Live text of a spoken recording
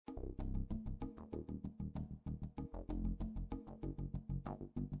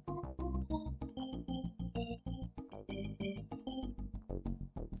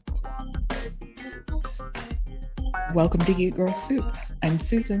Welcome to Geek Girl Soup. I'm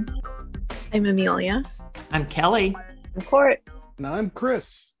Susan. I'm Amelia. I'm Kelly. I'm Court. And I'm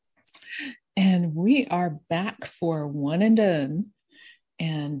Chris. And we are back for One and Done.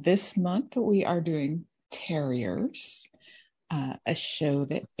 And this month we are doing Terriers, a show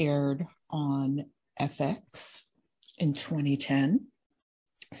that aired on FX in 2010.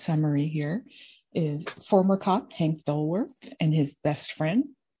 Summary here is former cop Hank Dulworth and his best friend,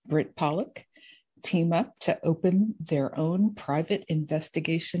 Britt Pollock, team up to open their own private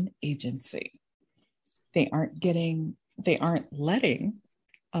investigation agency. They aren't letting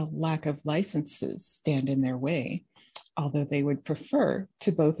a lack of licenses stand in their way, although they would prefer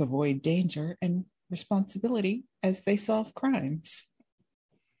to both avoid danger and responsibility as they solve crimes.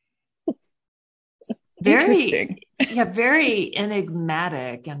 Interesting. Yeah, very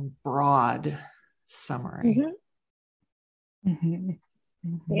enigmatic and broad summary. Mm-hmm. Mm-hmm.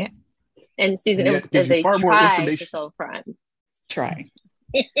 Mm-hmm. Yeah. And Susan, it was as they try to solve crimes. Try.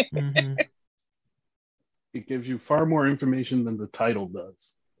 Mm-hmm. It gives you far more information than the title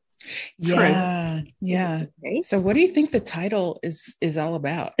does. Yeah, yeah. Right? So what do you think the title is all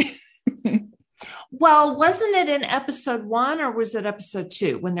about? Well, wasn't it in episode 1 or was it episode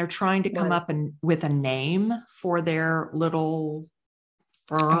 2 when they're trying to come up with a name for their little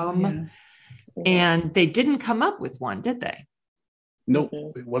firm? Oh, yeah. And they didn't come up with one, did they? Nope,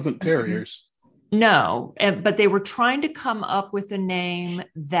 it wasn't Terriers. No, but they were trying to come up with a name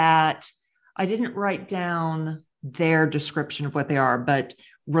that I didn't write down their description of what they are, but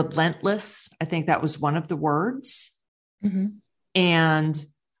relentless. I think that was one of the words. Mm-hmm. And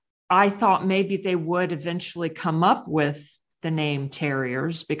I thought maybe they would eventually come up with the name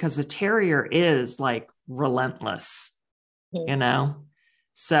Terriers because a terrier is like relentless, you know?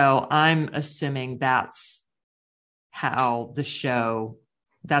 So I'm assuming that's how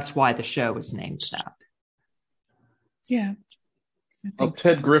that's why the show is named that. Yeah. Well,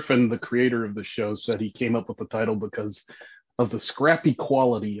 Ted Griffin, the creator of the show, said he came up with the title because of the scrappy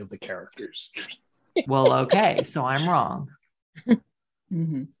quality of the characters. Well, okay, so I'm wrong.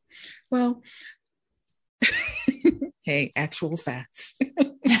 Mm-hmm. Well, hey, actual facts.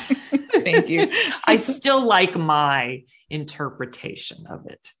 Thank you. I still like my interpretation of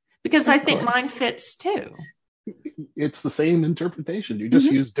it because I think mine fits too. It's the same interpretation. You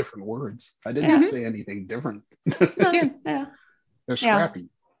just use different words. I didn't say anything different. Yeah. They're scrappy.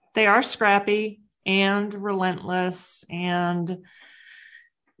 They are scrappy and relentless. And,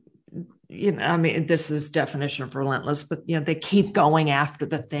 you know, I mean, this is definition of relentless, but, you know, they keep going after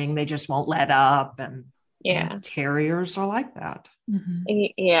the thing. They just won't let up. And terriers are like that. Mm-hmm.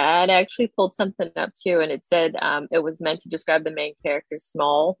 Yeah, I actually pulled something up too. And it said it was meant to describe the main character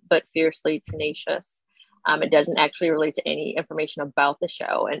small, but fiercely tenacious. It doesn't actually relate to any information about the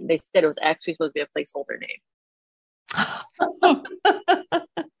show. And they said it was actually supposed to be a placeholder name.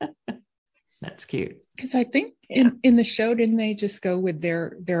 That's cute. Because I think in the show, didn't they just go with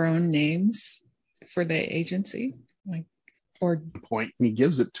their own names for the agency? Point. He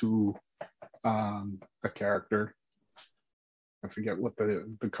gives it to a character. I forget what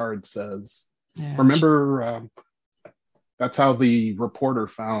the card says. Yeah. Remember, that's how the reporter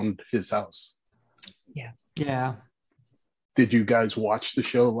found his house. Yeah. Did you guys watch the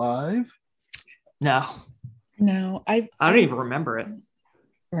show live? No, I don't even remember it.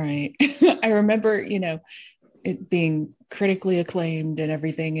 Right. I remember, you know, it being critically acclaimed and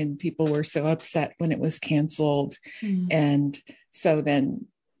everything, and people were so upset when it was canceled. And so then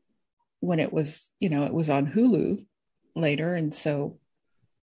when it was, you know, it was on Hulu later, and so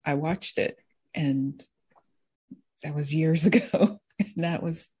I watched it, and that was years ago. And that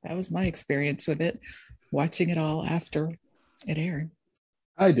was my experience with it, watching it all after it aired.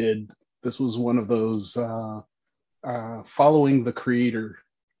 I did. This was one of those following the creator,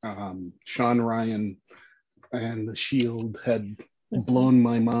 Sean Ryan, and The Shield had blown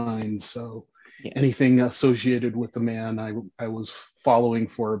my mind. So anything associated with the man, I was following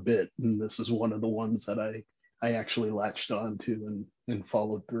for a bit, and this is one of the ones that I actually latched on to and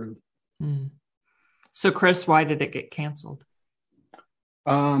followed through. So, Chris, why did it get canceled?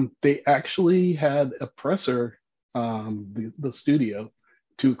 They actually had a presser, the studio,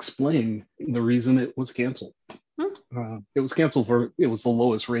 to explain the reason it was canceled. It was canceled it was the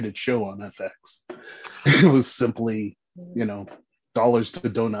lowest rated show on FX. It was simply, you know, dollars to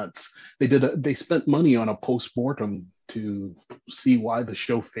donuts. They spent money on a post-mortem to see why the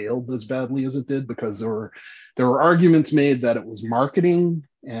show failed as badly as it did, because there were arguments made that it was marketing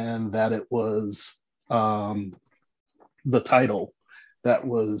and that it was the title that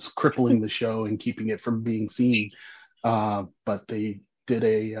was crippling the show and keeping it from being seen. But they did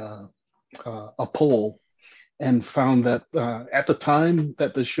a poll and found that at the time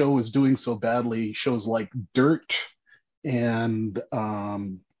that the show was doing so badly, shows like Dirt and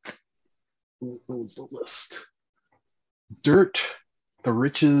what was the list? Dirt, The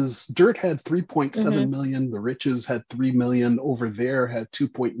Riches. Dirt had 3.7 million. The Riches had 3 million. Over There had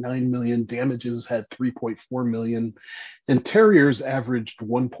 2.9 million. Damages had 3.4 million. And Terriers averaged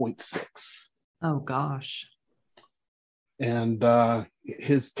 1.6. Oh, gosh. And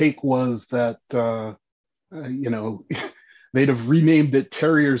his take was that, they'd have renamed it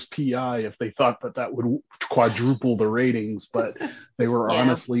Terriers PI if they thought that that would quadruple the ratings, but they were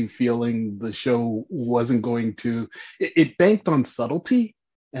honestly feeling the show wasn't going to. It banked on subtlety,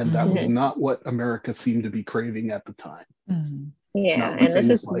 and that was not what America seemed to be craving at the time. Yeah, and this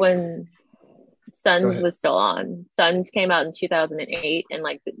is when Sons was still on. Sons came out in 2008, and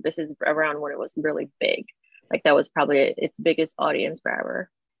like this is around when it was really big. Like that was probably its biggest audience grabber.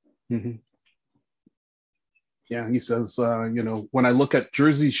 Yeah, he says, when I look at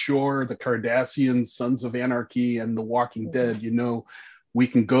Jersey Shore, The Kardashians, Sons of Anarchy, and The Walking Dead, we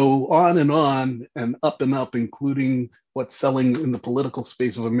can go on and up, including what's selling in the political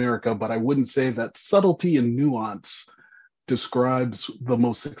space of America. But I wouldn't say that subtlety and nuance describes the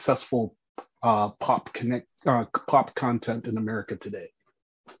most successful pop content in America today.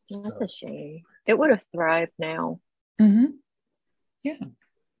 That's a shame. It would have thrived now. Yeah,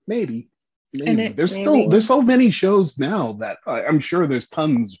 maybe. There's so many shows now that I'm sure there's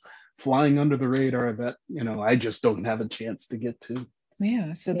tons flying under the radar that I just don't have a chance to get to.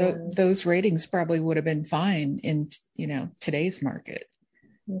 Yeah, so those ratings probably would have been fine in today's market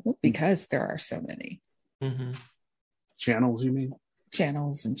because there are so many channels. You mean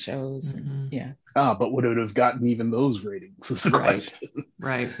channels and shows? And, but would it have gotten even those ratings?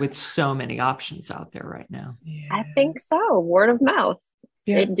 Right, with so many options out there right now. I think so. Word of mouth.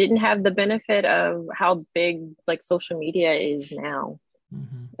 Yeah. It didn't have the benefit of how big like social media is now.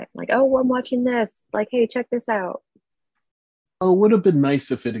 Like, oh, I'm watching this. Like, hey, check this out. Well, it would have been nice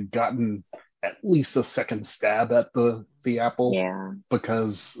if it had gotten at least a second stab at the apple. Yeah.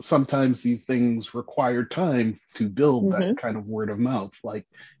 Because sometimes these things require time to build that kind of word of mouth. Like,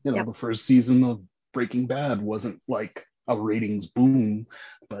 the first season of Breaking Bad wasn't like a ratings boom,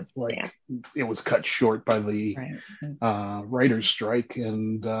 but it was cut short by the writer's strike,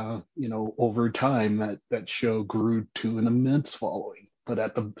 and over time that show grew to an immense following. But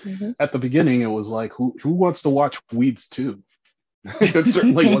at the beginning, it was like, who wants to watch Weeds 2? It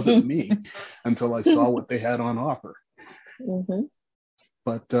certainly wasn't me until I saw what they had on offer.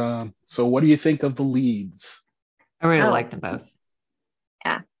 But so what do you think of the leads? I really liked them both.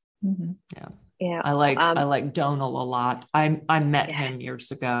 Yeah, I like Donal a lot. I met him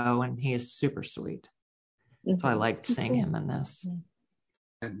years ago, and he is super sweet. So I liked seeing him in this.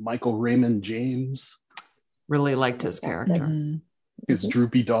 And Michael Raymond James. Really liked his character. His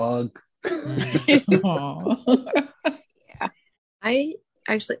droopy dog. I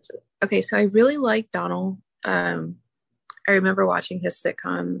actually, so I really like Donal. I remember watching his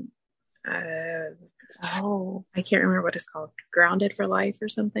sitcom. I can't remember what it's called. Grounded for Life or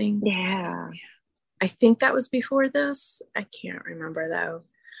something. Yeah. I think that was before this. I can't remember though.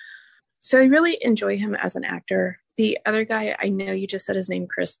 So I really enjoy him as an actor. The other guy, I know you just said his name,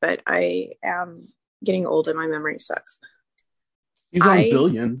 Chris, but I am getting old and my memory sucks. He's on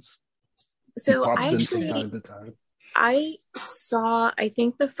Billions. So I actually, time to time. I saw, I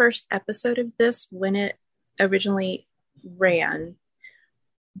think the first episode of this when it originally ran,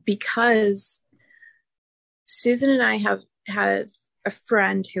 because Susan and I have had a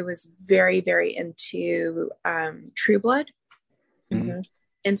friend who was very, very into True Blood.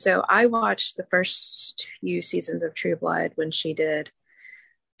 And so I watched the first few seasons of True Blood when she did,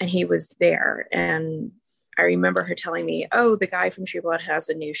 and he was there. And I remember her telling me, oh, the guy from True Blood has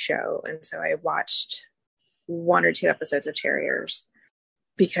a new show. And so I watched 1 or 2 episodes of Terriers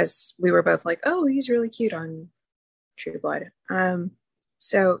because we were both like, oh, he's really cute on True Blood.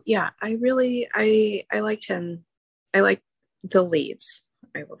 So yeah, I liked him. I like the leads,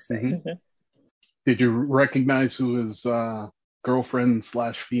 I will say. Did you recognize who his girlfriend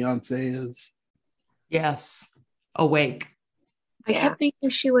 / fiance is? Yes. Awake. I kept thinking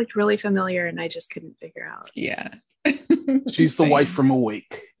she looked really familiar and I just couldn't figure out. Yeah. She's the wife from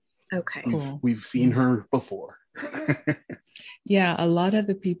Awake. Okay. We've seen her before. Yeah, a lot of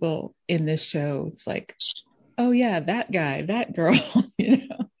the people in this show, it's like, oh yeah, that guy, that girl,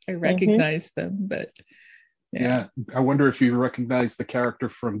 I recognize them, but yeah. I wonder if you recognize the character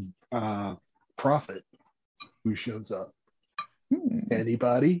from Prophet who shows up.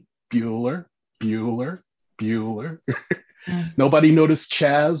 Anybody? Bueller. Nobody noticed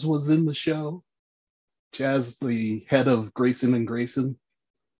Chaz was in the show. Chaz, the head of Grayson and Grayson,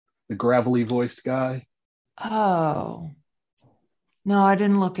 the gravelly voiced guy. Oh, no, I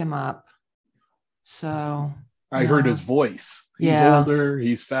didn't look him up. So I heard his voice. He's older,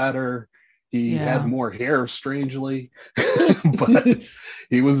 he's fatter, he had more hair, strangely, but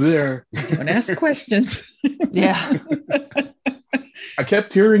he was there. Don't ask questions. Yeah. I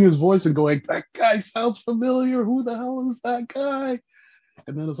kept hearing his voice and going, that guy sounds familiar. Who the hell is that guy?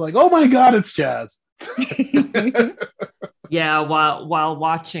 And then it's like, oh my God, it's Chaz. Yeah, while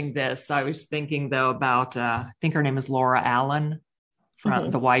watching this, I was thinking though about I think her name is Laura Allen from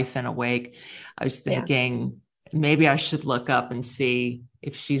The Wife in Awake. I was thinking maybe I should look up and see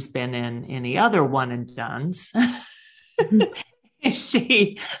if she's been in any other one and dones. Is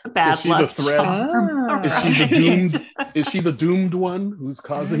she a bad luck the thread? Charm? Is she the doomed one who's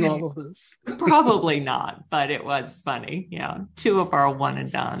causing all of this? Probably not, but it was funny. Yeah, 2 of our one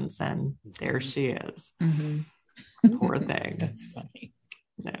and dones, and there she is. Poor thing. That's funny.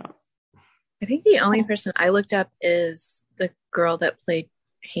 Yeah. I think the only person I looked up is the girl that played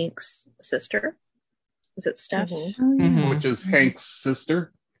Hank's sister. Is it Steph? Which is Hank's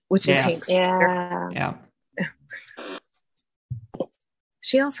sister. Which is Hank's sister. Yeah.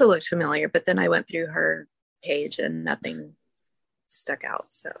 She also looked familiar, but then I went through her page and nothing stuck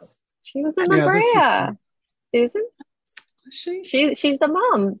out. So she was in La Brea. Susan? She's the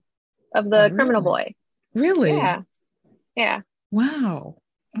mom of the criminal boy. Really? Yeah. Yeah. Wow.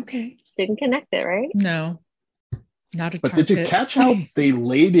 Okay. Didn't connect it, right? No. Not a But did you catch how they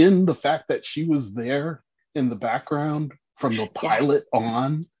laid in the fact that she was there in the background from the pilot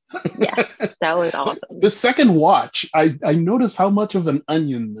on? Yes, that was awesome. The second watch, I noticed how much of an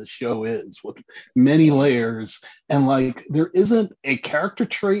onion the show is with many layers. And like, there isn't a character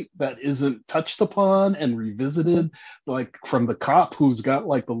trait that isn't touched upon and revisited, like from the cop who's got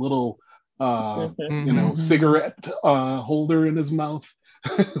like the little, cigarette holder in his mouth,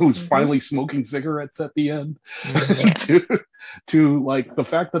 who's finally smoking cigarettes at the end, to like the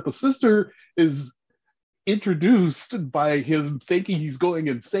fact that the sister is introduced by him thinking he's going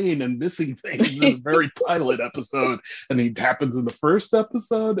insane and missing things in a very pilot episode, and he happens in the first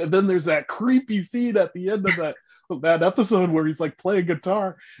episode, and then there's that creepy scene at the end of that episode where he's like playing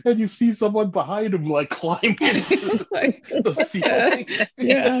guitar and you see someone behind him like climbing into the ceiling.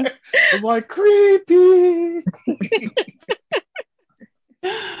 Yeah. It's like creepy.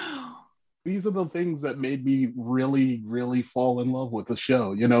 These are the things that made me really, really fall in love with the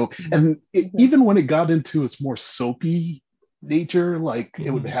show, and even when it got into its more soapy nature, like it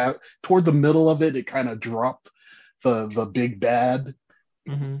would have toward the middle of it, it kind of dropped the big bad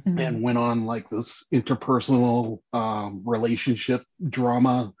and went on like this interpersonal relationship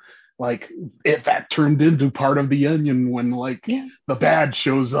drama. Like that turned into part of the onion when the bad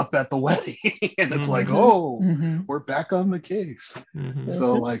shows up at the wedding and it's like, we're back on the case.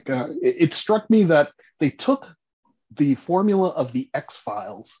 So like it struck me that they took the formula of the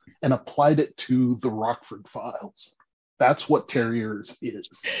X-Files and applied it to the Rockford Files. That's what Terriers is.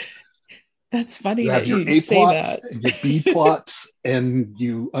 That's funny you have that your you A say plots that. and your B plots, and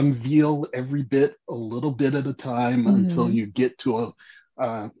you unveil every bit a little bit at a time until you get to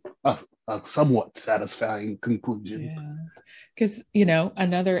a somewhat satisfying conclusion. Yeah, because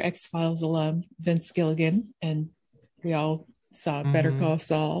another X-Files alum, Vince Gilligan, and we all saw Better Call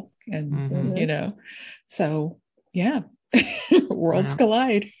Saul, and so yeah, worlds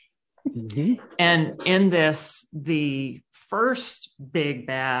collide. And in this, the first big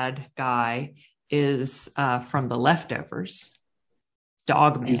bad guy is from The Leftovers,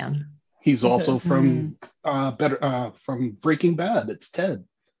 Dogman. He's also from from Breaking Bad. It's Ted.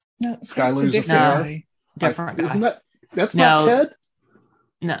 No, Skyler's affair. Different guy. Isn't that's not Ted?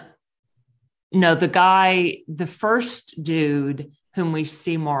 No, the first dude whom we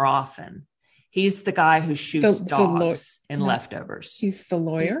see more often. He's the guy who shoots dogs in Leftovers. He's the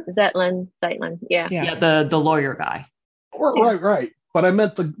lawyer? Zeitlin. Yeah, the lawyer guy. Right. But I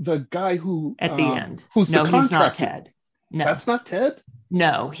meant the guy who at the end. Who's the contractor. He's not Ted. No, that's not Ted.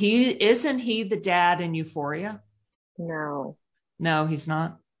 No, isn't he the dad in Euphoria? No, he's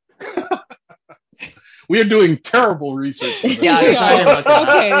not. We are doing terrible research. Yeah, I didn't look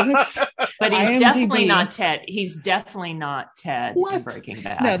okay, but he's IMDb. definitely not Ted. He's definitely not Ted in Breaking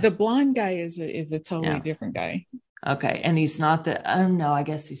Bad. No, the blonde guy is a totally different guy. Okay, and he's not no, I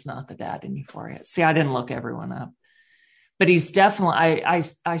guess he's not the dad in Euphoria. See, I didn't look everyone up, but he's definitely.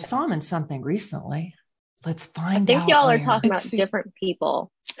 I saw him in something recently. Let's find out. I think y'all are talking about different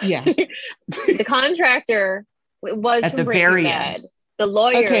people. Yeah, the contractor was at from the Breaking very Bad. end. The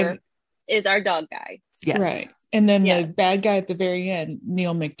lawyer is our dog guy. Yes. Right. And then the bad guy at the very end,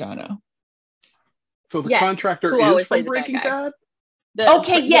 Neil McDonough. So the contractor is from Breaking Bad? The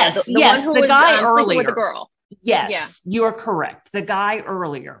guy earlier with the girl. Yes, you are correct. The guy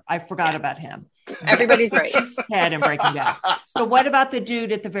earlier. I forgot about him. Everybody's right. Ted and Breaking Bad. So what about the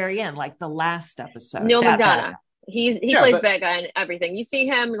dude at the very end, like the last episode? Neil McDonough. He plays bad guy in everything. You see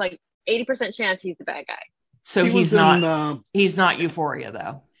him, like 80% chance he's the bad guy. So he's not Euphoria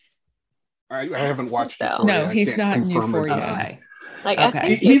though. I haven't watched it. No, he's not in Euphoria.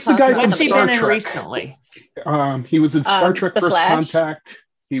 Okay. He's the guy from What's he Star been in Trek recently? He was in Star Trek First Flash. Contact.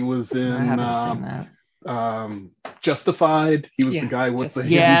 He was in I haven't seen that. Justified. He was the guy with the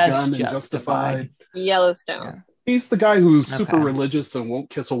hidden gun in Justified. Yellowstone. Yeah. He's the guy who's super religious and won't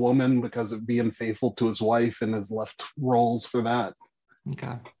kiss a woman because of being faithful to his wife and has left roles for that.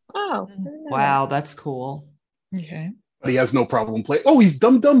 Okay. Oh. Wow, that's cool. Okay. But he has no problem playing. Oh, he's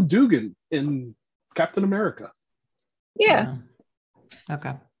Dum Dum Dugan in Captain America. Yeah.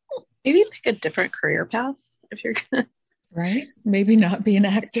 Okay. Maybe pick a different career path if you're gonna. Right? Maybe not be an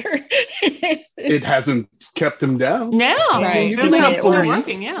actor. It hasn't kept him down. No, right. You can have beliefs.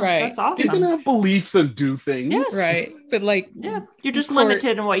 Working. Yeah, right. That's awesome. You can have beliefs and do things. Yes. Right. But you're just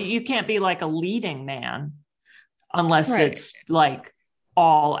limited in what you can't be like a leading man unless it's like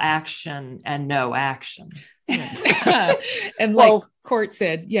all action and no action. And like Court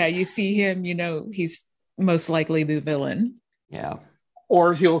said, you see him, he's most likely the villain. Yeah.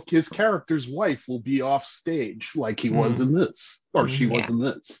 Or his character's wife will be off stage like he was in this, or she was in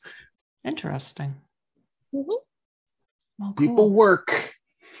this. Interesting. Mm-hmm. Well, cool. People work.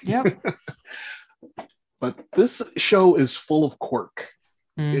 Yep. But this show is full of quirk.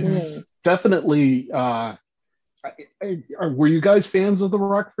 Mm-hmm. It's definitely. Were you guys fans of the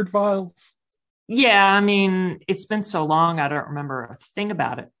Rockford Files? Yeah, I mean, it's been so long, I don't remember a thing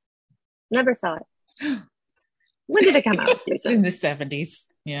about it. Never saw it. When did it come out, Susan? In the 70s.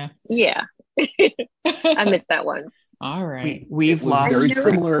 Yeah. Yeah. I missed that one. All right. We've lost. Very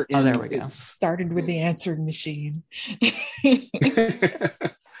similar. There we go. Started with the answering machine. I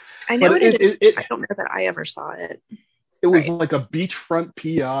know what it is. I don't know that I ever saw it. It was like a beachfront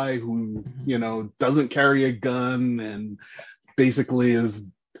PI who, doesn't carry a gun and basically is,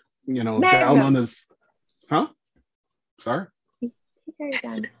 down on his. Huh? Sorry? He carries a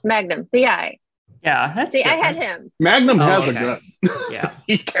gun. Magnum, PI. Yeah, that's I had him. Magnum has a gun. Yeah.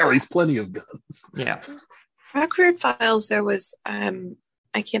 He carries plenty of guns. Yeah. Rockford Files, there was I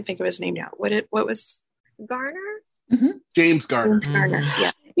can't think of his name now. What was Garner? Mm-hmm. James Garner. Yeah.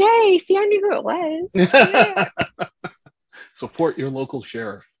 Yay, see, I knew who it was. Yeah. Support your local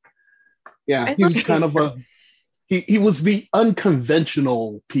sheriff. Yeah, he was kind of he was the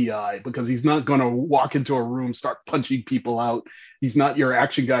unconventional PI because he's not going to walk into a room, start punching people out. He's not your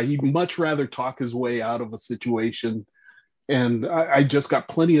action guy. He'd much rather talk his way out of a situation. And I just got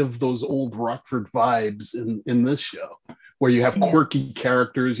plenty of those old Rockford vibes in this show, where you have quirky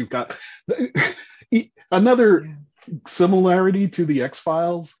characters. You've got another similarity to the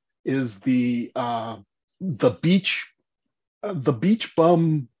X-Files is the beach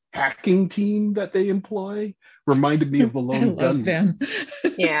bum hacking team that they employ. Reminded me of the Lone Gunmen. Them.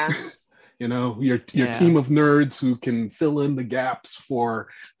 Yeah. Your team of nerds who can fill in the gaps for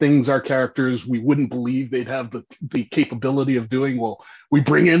things our characters we wouldn't believe they'd have the capability of doing. Well, we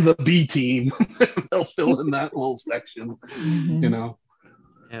bring in the B team. They'll fill in that little section. Mm-hmm.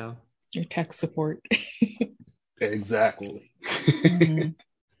 Yeah. Your tech support. Exactly. Mm-hmm.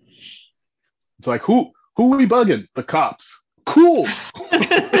 It's like who are we bugging? The cops. Cool.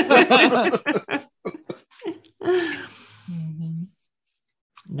 Mm-hmm.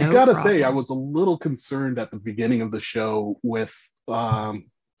 I gotta say, I was a little concerned at the beginning of the show with,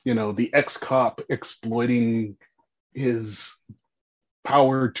 the ex-cop exploiting his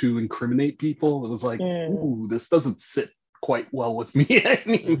power to incriminate people. It was like, ooh, this doesn't sit quite well with me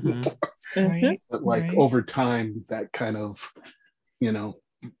anymore. Mm-hmm. But over time, that kind of,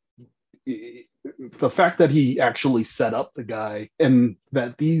 the fact that he actually set up the guy and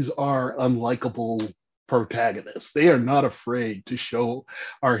that these are unlikable protagonists. They are not afraid to show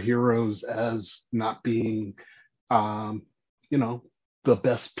our heroes as not being, the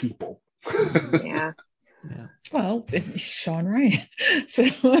best people. Yeah. Well, Sean Ryan. So,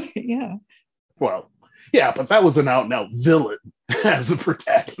 yeah. Well, yeah, but that was an out-and-out villain as a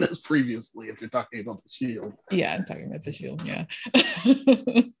protagonist previously, if you're talking about The Shield. Yeah, I'm talking about The Shield, yeah.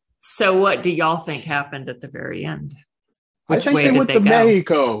 So what do y'all think happened at the very end? I think they went to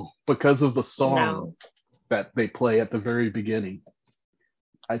Mexico because of the song that they play at the very beginning.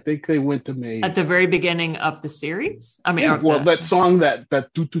 I think they went to May at the very beginning of the series. I mean, that song that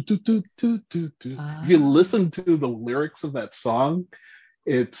do do do do do do do. If you listen to the lyrics of that song,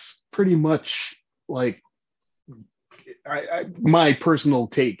 it's pretty much like my personal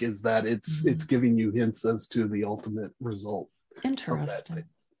take is that it's giving you hints as to the ultimate result. Interesting.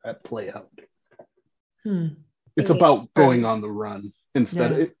 That play out. It's about going on the run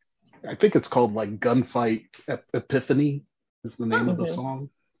instead. Yeah. I think it's called like Gunfight Epiphany is the name of the song.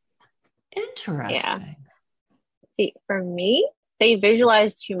 Interesting. Yeah. See, for me, they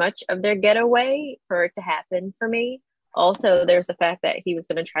visualized too much of their getaway for it to happen for me. Also, there's the fact that he was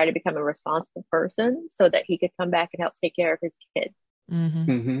going to try to become a responsible person so that he could come back and help take care of his kid.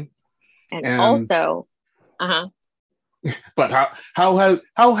 And also, but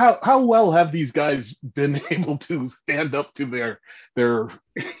how well have these guys been able to stand up to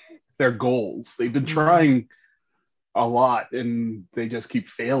their goals? They've been trying a lot and they just keep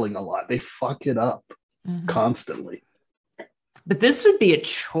failing a lot. They fuck it up constantly. But this would be a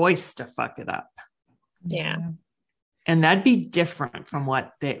choice to fuck it up. Yeah. And that'd be different from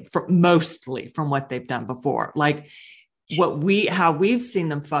mostly from what they've done before. Like how we've seen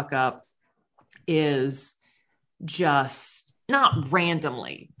them fuck up is just not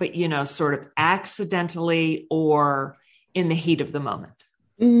randomly, but, sort of accidentally or in the heat of the moment.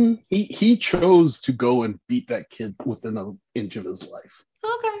 He chose to go and beat that kid within an inch of his life.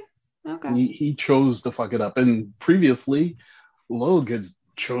 Okay. He chose to fuck it up. And previously, Logan's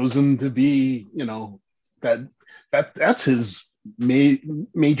chosen to be, that's his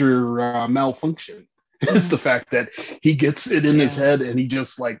major malfunction is the fact that he gets it in his head and he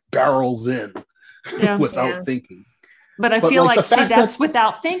just like barrels in without thinking. But I feel like that's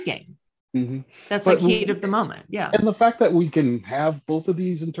without thinking. That's like heat of the moment. Yeah. And the fact that we can have both of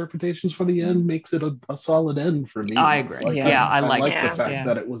these interpretations for the end makes it a solid end for me. I agree. I like the fact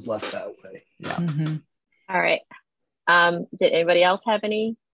that it was left that way. Yeah. All right. Did anybody else have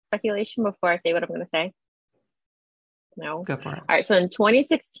any speculation before I say what I'm going to say? No. Go for it. All right. So in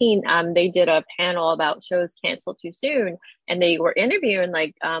 2016, they did a panel about shows canceled too soon, and they were interviewing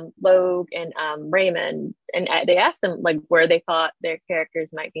like Logue and Raymond, and they asked them like where they thought their characters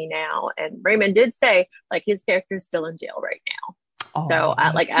might be now, and Raymond did say like his character's still in jail right now. So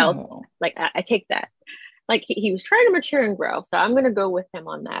I take that. Like he was trying to mature and grow, so I'm going to go with him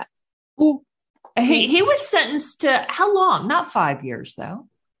on that. Ooh. He was sentenced to how long? Not 5 years though.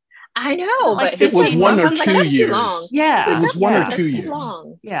 I know, like but it was 1 or 2 years. Yeah, it was 1 or 2 years.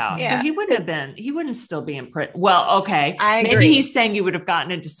 Long. Yeah, so he wouldn't still be in prison. Well, okay, maybe he's saying you would have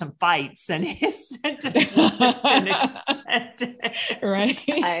gotten into some fights and his sentence would have been extended. Right?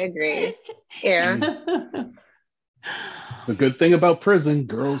 I agree. Yeah. The good thing about prison,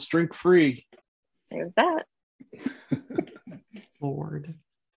 girls drink free. There's that. Lord.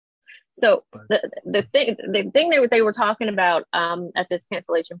 So the thing they were talking about at this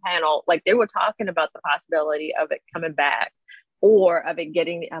cancellation panel, like they were talking about the possibility of it coming back or of it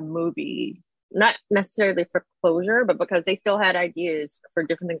getting a movie, not necessarily for closure, but because they still had ideas for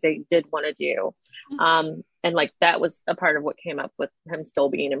different things they did want to do. And like that was a part of what came up with him still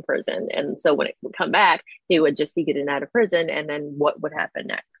being in prison. And so when it would come back, he would just be getting out of prison. And then what would happen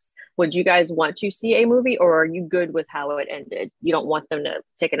next? Would you guys want to see a movie, or are you good with how it ended? You don't want them to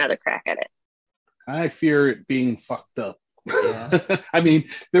take another crack at it? I fear it being fucked up. Yeah. I mean,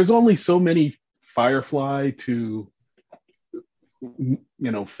 there's only so many Firefly to,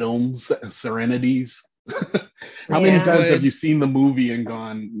 films, Serenities. How many times have you seen the movie and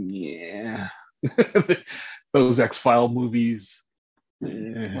gone, yeah, those X-File movies?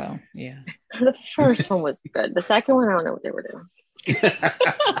 Yeah. Well, yeah. The first one was good. The second one, I don't know what they were doing.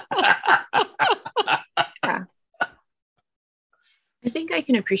 I think I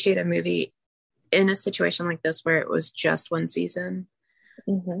can appreciate a movie in a situation like this where it was just one season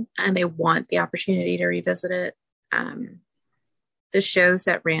and they want the opportunity to revisit it. The shows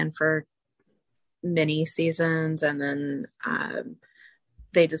that ran for many seasons and then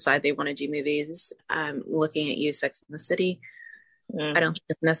they decide they want to do movies, looking at you, Sex and the City, I don't think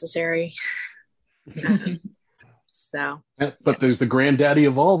it's necessary. So, but there's the granddaddy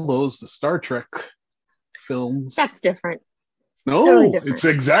of all those, the Star Trek films. That's different. No, totally different. It's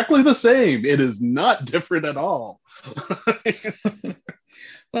exactly the same. It is not different at all.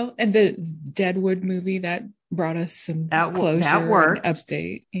 Well, and the Deadwood movie that brought us some closure, that worked, and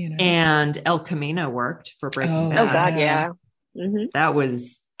update, and El Camino worked for Breaking Bad. Oh God, yeah, that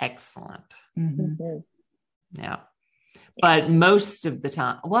was excellent. Yeah, but most of the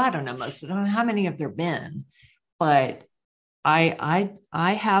time, well, I don't know how many have there been. But I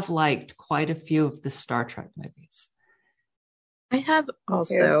have liked quite a few of the Star Trek movies. I have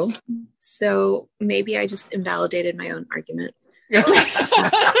also. So maybe I just invalidated my own argument.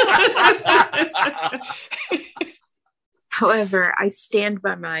 However, I stand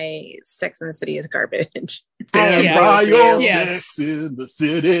by my Sex in the City is garbage. And by your Sex in the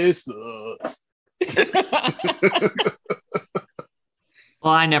City sucks.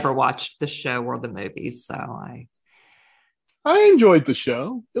 Well, I never watched the show or the movies, so I enjoyed the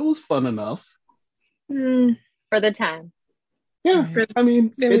show. It was fun enough. For the time. Yeah, I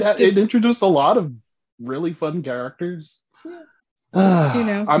mean, it introduced a lot of really fun characters.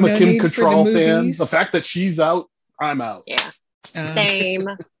 Yeah. I'm a Kim Cattrall fan. The fact that she's out, I'm out. Yeah, same.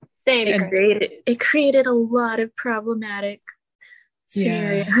 It created a lot of problematic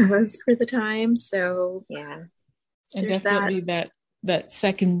scenarios for the time. So yeah, and definitely that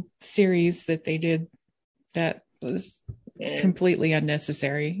second series that they did, that was completely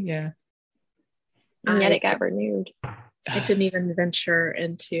unnecessary. Yeah, and yet it got renewed. I didn't even venture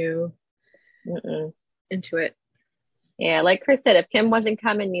into it. Yeah, like Chris said, if Kim wasn't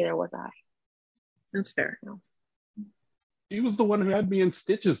coming, neither was I. That's fair. No. She was the one who had me in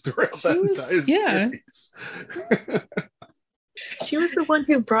stitches throughout that entire series. She was the one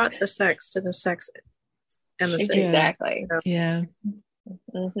who brought the sex to the Sex and the City. Exactly. Yeah.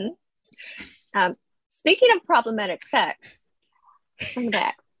 Mm-hmm. Speaking of problematic sex, bring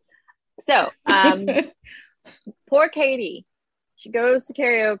back. So, poor Katie. She goes to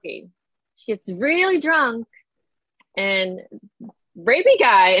karaoke. She gets really drunk, and rapey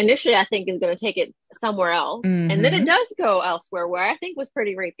guy initially I think is going to take it somewhere else, and then it does go elsewhere where I think was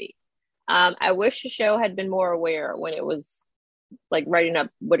pretty rapey. I wish the show had been more aware when it was like writing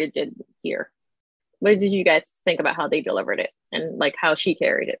up what it did here. What did you guys think about how they delivered it and like how she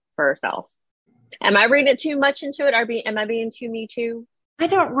carried it for herself? Am I reading it too much into it? Am I being too me too? I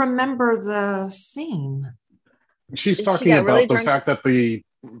don't remember the scene. She's talking about really the fact that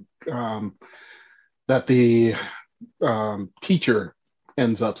the teacher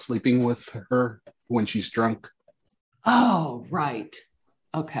ends up sleeping with her when she's drunk. Oh, right.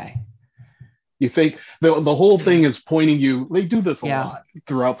 Okay. You think the whole thing is pointing you, they do this a lot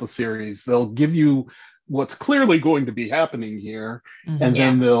throughout the series. They'll give you what's clearly going to be happening here, and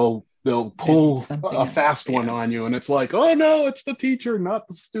then they'll pull a fast one on you, and it's like, oh no, it's the teacher, not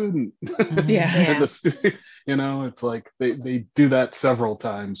the student. And the student, it's like they do that several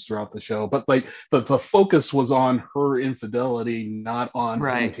times throughout the show, but like the focus was on her infidelity, not on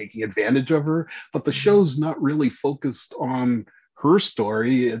him taking advantage of her. But the show's not really focused on her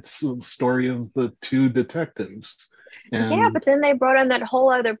story. It's the story of the two detectives. But then they brought in that whole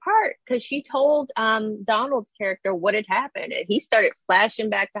other part because she told Donald's character what had happened, and he started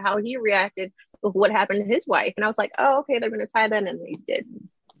flashing back to how he reacted with what happened to his wife. And I was like, oh, okay, they're going to tie that in. They didn't.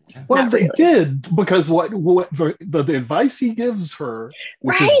 Well, they did, because what the advice he gives her,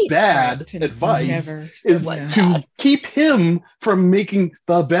 which is bad advice, is to keep him from making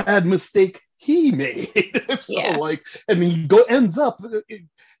the bad mistake he made.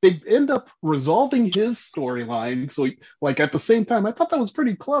 They end up resolving his storyline. So, like, at the same time, I thought that was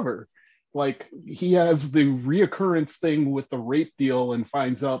pretty clever. Like, he has the reoccurrence thing with the rape deal and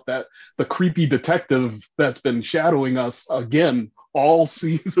finds out that the creepy detective that's been shadowing us again all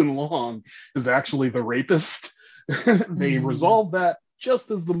season long is actually the rapist. They resolve that just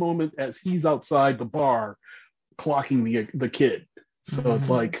as the moment as he's outside the bar clocking the kid. So it's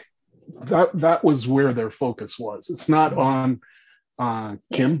like that was where their focus was. It's not on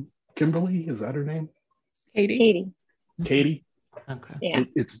Kimberly, is that her name? Katie. Okay. Yeah.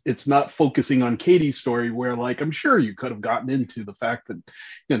 It's not focusing on Katie's story, where, like, I'm sure you could have gotten into the fact that,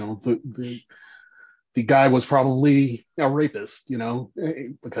 the guy was probably a rapist,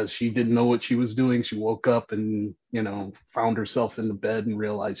 because she didn't know what she was doing. She woke up and, found herself in the bed and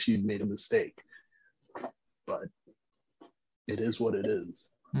realized she'd made a mistake. But it is what it is.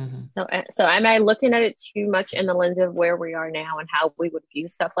 So am I looking at it too much in the lens of where we are now and how we would view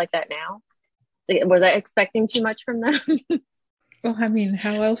stuff like that now? Was I expecting too much from them? Well, I mean,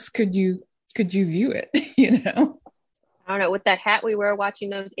 how else could you view it? I don't know. With that hat we wear watching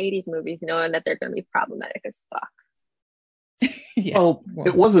those 80s movies, knowing that they're going to be problematic as fuck. Well,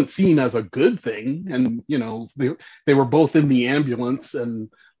 it wasn't seen as a good thing, and they were both in the ambulance, and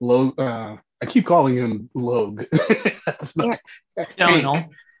I keep calling him Logue. That's not Hank.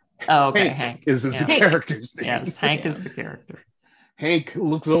 Oh, okay. Hank is his character's name. Yes, Hank is the character. Hank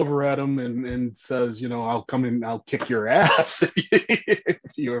looks over at him and says, I'll come in, I'll kick your ass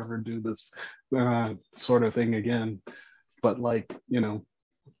if you ever do this sort of thing again. But, like,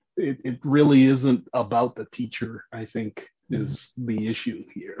 it really isn't about the teacher, I think, is the issue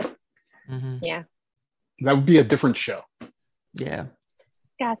here. Yeah. That would be a different show. Yeah.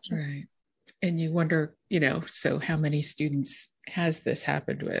 Gotcha. Right. And you wonder, so how many students has this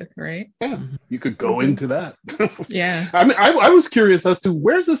happened with, right? Yeah, you could go into that. Yeah. I mean, I was curious as to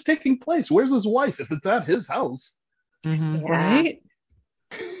where's this taking place? Where's his wife? If it's at his house. Mm-hmm. Right?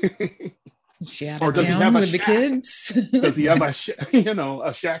 She out Or of does he town have a with the shack? kids? Does he have a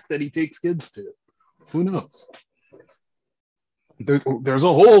shack that he takes kids to? Who knows? There's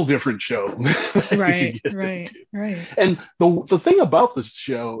a whole different show. Right. And the thing about this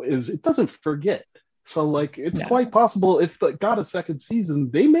show is it doesn't forget. So like it's quite possible if they got a second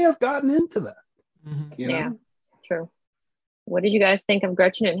season, they may have gotten into that. Mm-hmm. Yeah, true. What did you guys think of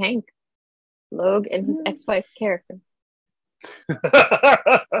Gretchen and Hank? Logue and his ex-wife's character.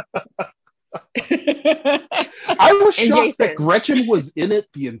 I was shocked that Gretchen was in it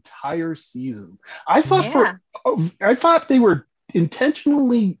the entire season. I thought they were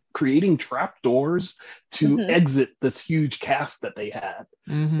intentionally creating trapdoors to exit this huge cast that they had,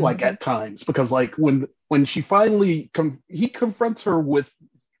 like at times, because like when she finally he confronts her with,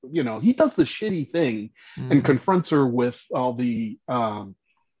 he does the shitty thing and confronts her with all the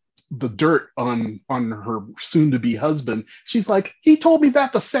dirt on her soon-to-be husband. She's like, he told me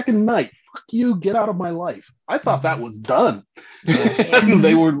that the second night. Fuck you, get out of my life. I thought that was done. And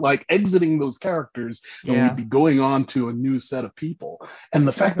they were like exiting those characters and we'd be going on to a new set of people. And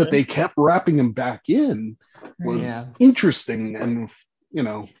the fact that they kept wrapping him back in was interesting and,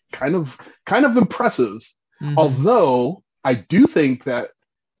 kind of impressive. Although I do think that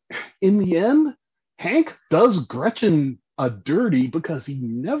in the end, Hank does Gretchen a dirty because he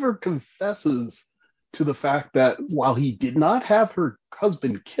never confesses to the fact that while he did not have her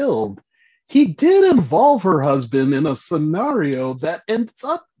husband killed, he did involve her husband in a scenario that ends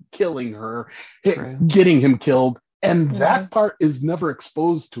up killing her, getting him killed, and that part is never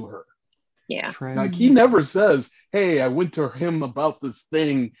exposed to her. Yeah. Like he never says, hey, I went to him about this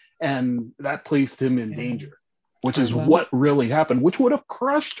thing and that placed him in danger, which is what really happened, which would have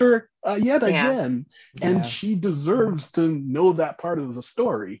crushed her yet again. And she deserves to know that part of the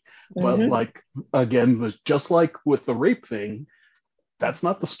story. But like, again, just like with the rape thing, that's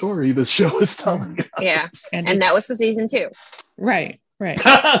not the story this show is telling us. Yeah. And that was for season 2. Right. We're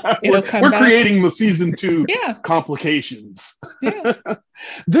creating the season 2 complications. Yeah.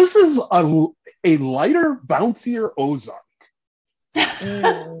 This is a lighter, bouncier Ozark.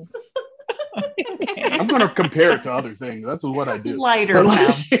 I'm going to compare it to other things. That's what I do. Lighter,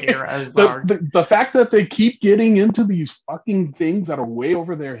 bouncier Ozark. The fact that they keep getting into these fucking things that are way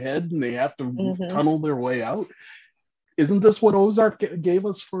over their head and they have to tunnel their way out. Isn't this what Ozark gave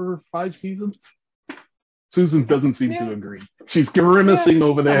us for 5 seasons? Susan doesn't seem to agree. She's grimacing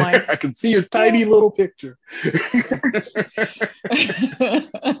over there. I can see your tiny little picture. I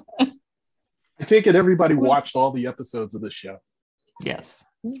take it everybody watched all the episodes of the show. Yes.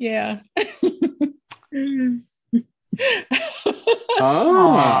 Yeah.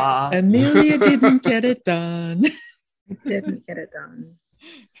 Amelia didn't get it done.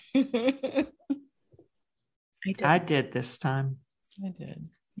 I did this time. I did.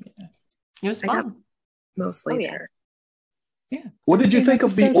 Yeah. It was fun. Mostly there. Yeah. What did you think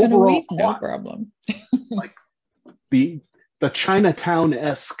of the overall plot? No problem. Like the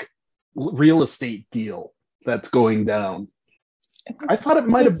Chinatown-esque real estate deal that's going down. I thought it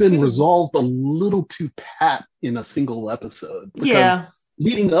might have been resolved a little too pat in a single episode. Because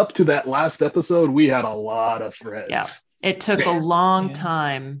leading up to that last episode, we had a lot of threads. Yeah. It took a long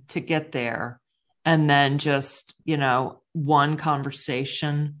time to get there. And then just, one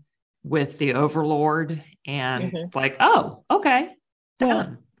conversation with the overlord and like, oh, okay.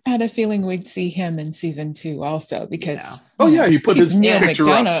 Done. I had a feeling we'd see him in season 2 also because he put his Neil picture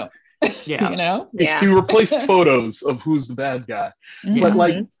McDonough. up. Yeah. He replaced photos of who's the bad guy. But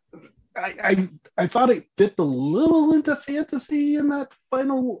like I thought it dipped a little into fantasy in that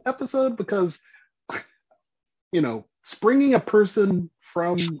final episode because springing a person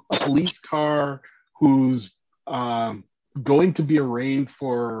from a police car who's going to be arraigned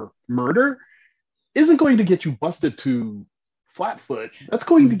for murder isn't going to get you busted to Flatfoot. That's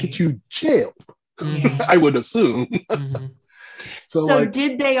going to get you jailed, I would assume. So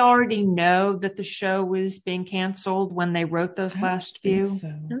did they already know that the show was being canceled when they wrote those last few?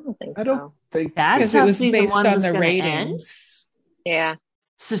 So. I don't think that's how season 1 was going to end. Yeah.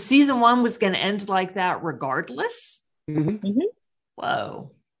 So season 1 was going to end like that regardless?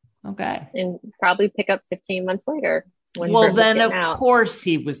 Whoa. Okay. And probably pick up 15 months later. Well, then of course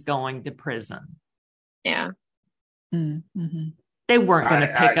he was going to prison. Yeah. They weren't going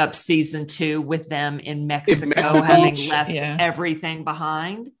to pick up season 2 with them in Mexico having left everything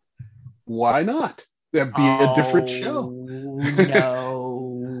behind. Why not? That'd be a different show.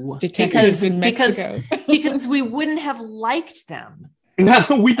 no. Detectives in Mexico. because we wouldn't have liked them. No,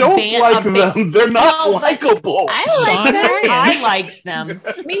 we don't like them. They're not likable. I liked them.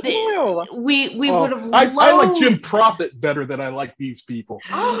 Me too. We would have. I like Jim Prophet better than I like these people.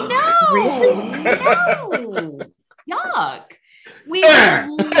 Oh no! No, yuck. We would have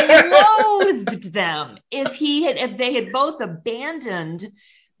loathed them if they had both abandoned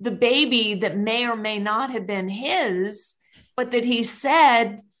the baby that may or may not have been his, but that he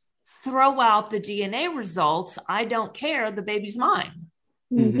said, throw out the DNA results. I don't care. The baby's mine.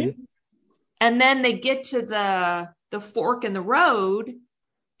 Mm-hmm. And then they get to the fork in the road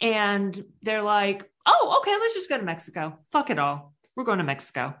and they're like, oh, okay, let's just go to Mexico. Fuck it all. We're going to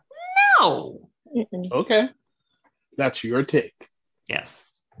Mexico. No. Okay. That's your take.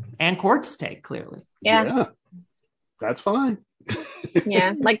 Yes. And Court's take, clearly. Yeah. That's fine.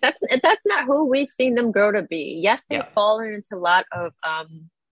 Yeah. Like that's not who we've seen them grow to be. Yes, they've fallen into a lot of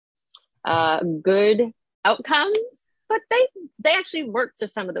good outcomes, but they actually worked to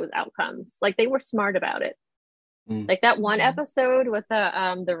some of those outcomes. Like they were smart about it. Like that one episode with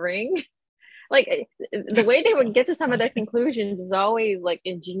the ring, like the way they would get to some of their conclusions is always like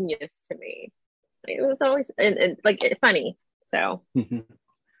ingenious to me. It was always and like funny. So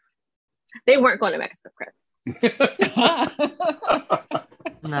they weren't going to Mexico, Chris.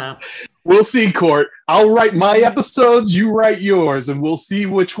 No. We'll see, Court. I'll write my episodes, you write yours, and we'll see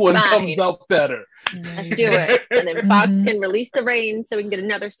which one comes out better. Let's do it. And then Fox can release the reins so we can get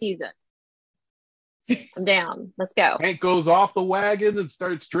another season. I'm down. Let's go. Hank goes off the wagon and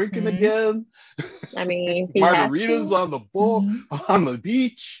starts drinking again. I mean, margaritas on the on the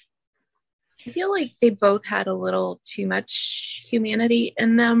beach. I feel like they both had a little too much humanity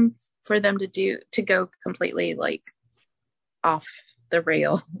in them for them to go completely like off the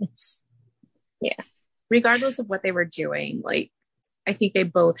rails. Yeah. Regardless of what they were doing, like I think they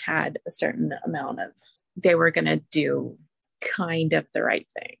both had a certain amount of they were gonna do kind of the right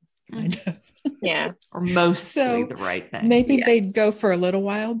thing. Kind of. Yeah. Or mostly the right thing. Maybe they'd go for a little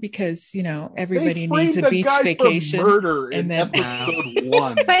while because, everybody needs a beach vacation. Murder and in then episode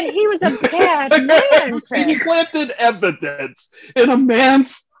 1. But he was a bad man, Chris. He planted evidence in a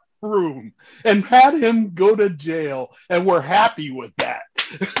man's room and had him go to jail, and we're happy with that.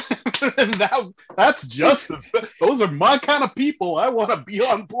 And that's justice. Those are my kind of people. I want to be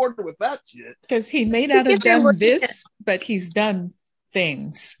on board with that shit. Because he may not have done this, but he's done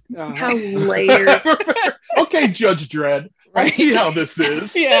things. How layered. Okay, Judge Dredd. I see how this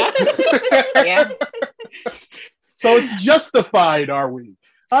is. Yeah. Yeah. So it's justified, are we?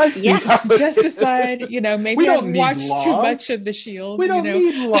 I see. Yes, justified. Maybe we I don't watched need too laws. much of The Shield. We don't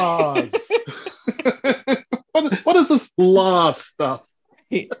need laws. What is this law stuff?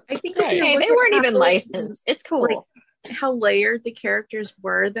 I think Right. Hey, they weren't even licensed. It's cool. Like, how layered the characters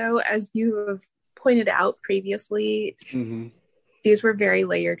were, though, as you have pointed out previously. Mm-hmm. These were very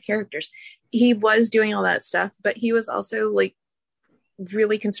layered characters. He was doing all that stuff, but he was also like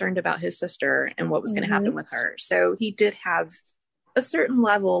really concerned about his sister and what was going to happen with her. So he did have a certain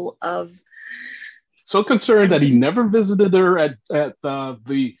level of so concerned that he never visited her at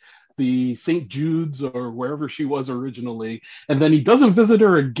the St. Jude's or wherever she was originally, and then he doesn't visit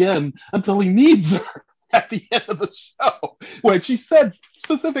her again until he needs her at the end of the show, when she said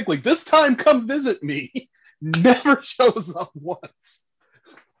specifically, "This time, come visit me." Never shows up once.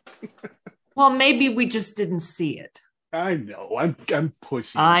 Well, maybe we just didn't see it. I know. I'm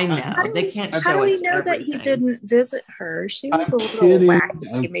pushing. I know. They can't show us How do we know everything. that he didn't visit her? She was I'm a little kidding.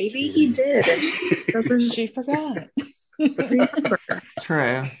 wacky. I'm Maybe kidding. he did. And she doesn't She forgot. remember.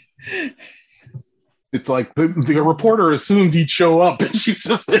 True. It's like the reporter assumed he'd show up, and she's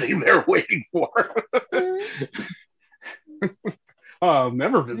just sitting there waiting for him. I'll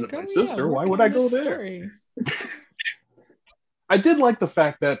never visit my sister. Why would I go there? I did like the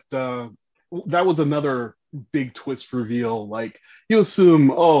fact that that was another big twist reveal. Like, you assume,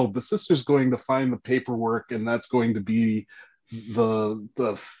 the sister's going to find the paperwork, and that's going to be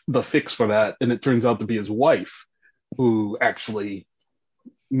the fix for that. And it turns out to be his wife, who actually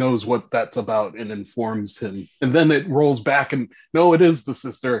knows what that's about and informs him. And then it rolls back, and no, it is the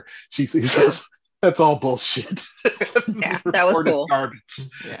sister. She says, "That's all bullshit." Yeah, that was cool. Garbage.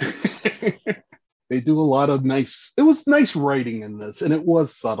 Yeah. They do a lot of it was nice writing in this, and it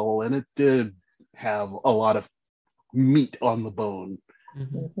was subtle, and it did have a lot of meat on the bone.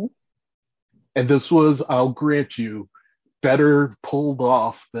 Mm-hmm. And this was, I'll grant you, better pulled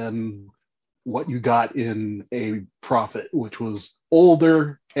off than what you got in A Prophet, which was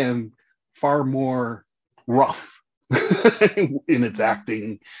older and far more rough in its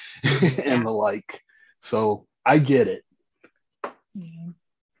acting and the like. So I get it. Yeah.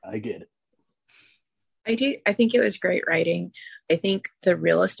 I get it. I do. I think it was great writing. I think the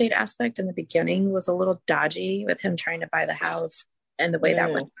real estate aspect in the beginning was a little dodgy with him trying to buy the house and the way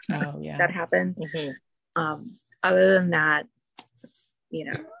that went. Oh, yeah. That happened. Mm-hmm. Other than that,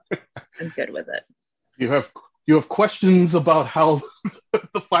 I'm good with it. You have questions about how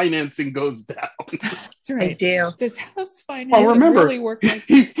the financing goes down. That's right. I do. Does house financing really work like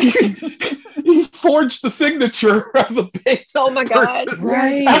he forged the signature of the bank. Oh my God. person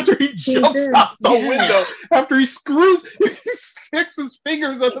Right. After he jumps out the Yes. window, after he sticks his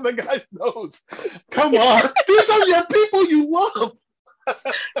fingers under the guy's nose. Come on. These are your people you love.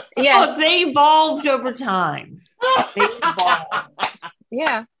 Yeah. Oh, they evolved over time. They evolved.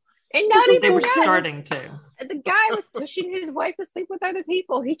 Yeah. And not They even were that. starting to. The guy was pushing his wife to sleep with other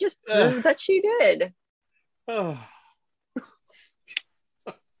people. He just proved that she did.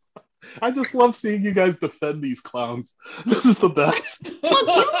 I just love seeing you guys defend these clowns. This is the best. Look,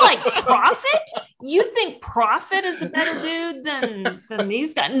 you like Prophet? You think Prophet is a better dude than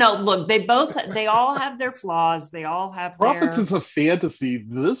these guys? No, look, they all have their flaws. They all have Prophets their... is a fantasy.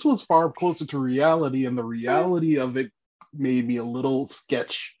 This was far closer to reality, and the reality of it made me a little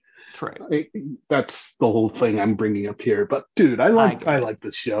sketch. True. That's the whole thing I'm bringing up here. But dude, I like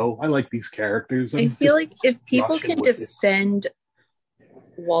the show. I like these characters. I feel like if people rushing can with it. defend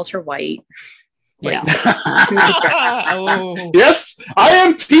Walter White, Yeah. Oh. Yes, I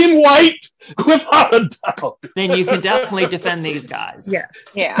am Team White without a doubt. Then you can definitely defend these guys. yes,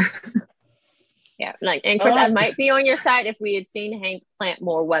 Yeah. Yeah. Like, and Chris, I might be on your side if we had seen Hank plant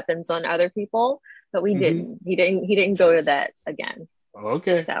more weapons on other people, but we didn't. He didn't go to that again.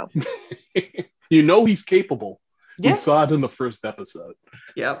 Okay. So he's capable. Yeah. We saw it in the first episode.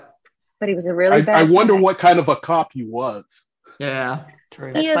 Yep. but he was a really bad I wonder guy. what kind of a cop he was. Yeah.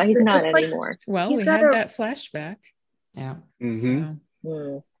 True. That's why he's not anymore. Well, He's we got had a- that flashback. Yeah. Mm-hmm.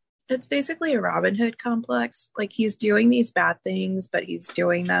 So. it's basically a Robin Hood complex. Like, he's doing these bad things, but he's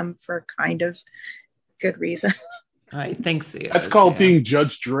doing them for kind of good reason. I think so. That's called being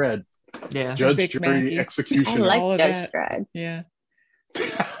Judge Dredd. Yeah. Judge, Vic jury, Mackey. I executioner. all like of Judge that. Dredd. Yeah.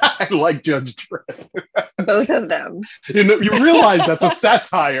 I like Judge Dredd. Both of them. You realize that's a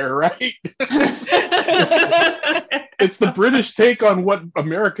satire, right? It's the British take on what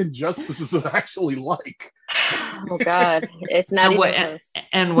American justice is actually like. Oh God, it's not even close.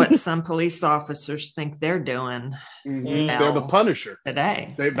 And what some police officers think they're doing Mhm. They're the Punisher.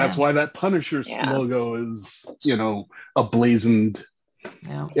 today. That's why that Punisher logo is, ablazoned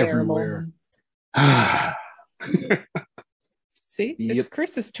everywhere. See, Yep. it's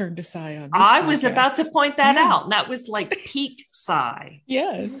Chris's turn to sigh on this I was podcast. about to point that Yeah. out. And that was like peak sigh.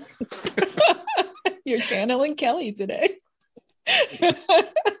 Yes. You're channeling Kelly today.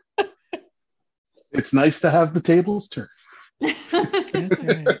 It's nice to have the tables turned. That's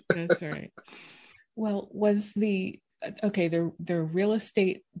right. That's right. Well, was the real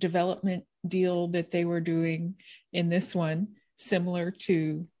estate development deal that they were doing in this one similar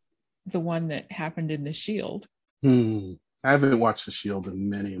to the one that happened in The Shield? I haven't watched The Shield in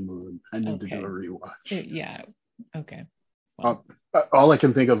many a moon. I need to do a rewatch. Yeah. Okay. Well, all I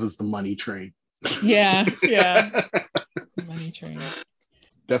can think of is the Money Train. Yeah. Money Train.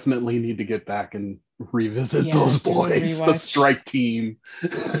 Definitely need to get back and revisit Yeah, those do a boys, the rewatch. strike team.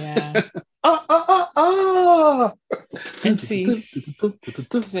 Yeah. And see,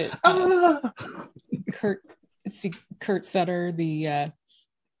 is it Kurt Sutter, the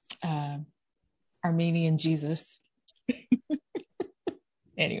Armenian Jesus?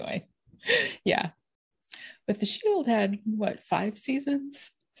 Anyway, yeah. But The Shield had 5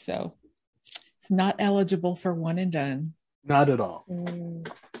 seasons, so it's not eligible for one and done. Not at all.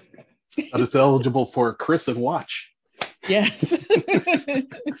 But it's eligible for Chris and watch. Yes.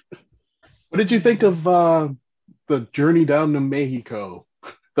 What did you think of the journey down to Mexico,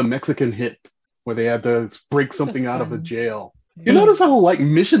 the Mexican hit, where they had to break something out of a jail? You notice how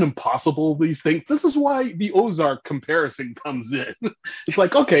Mission Impossible these things? This is why the Ozark comparison comes in. It's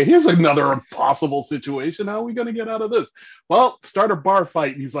like, okay, here's another impossible situation. How are we going to get out of this? Well, start a bar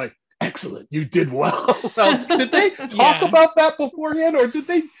fight. And he's like, excellent, you did well. Well, did they talk about that beforehand, or did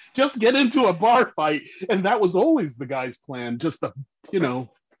they just get into a bar fight? And that was always the guy's plan, just to,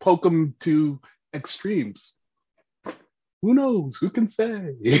 poke him to extremes. Who knows? Who can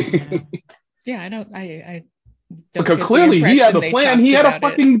say? Yeah, I don't because clearly he had a plan. He had a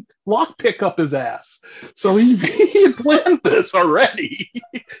fucking lockpick up his ass. So he had planned this already.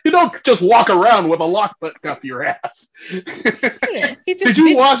 You don't just walk around with a lockpick up your ass. Did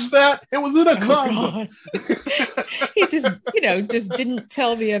you watch that? It was in a condom. He just didn't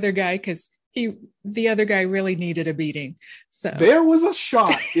tell the other guy because the other guy really needed a beating. So there was a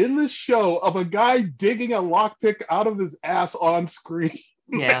shot in the show of a guy digging a lockpick out of his ass on screen.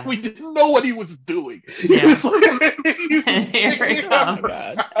 Yeah. We didn't know what he was doing. Yeah. He was like, Here he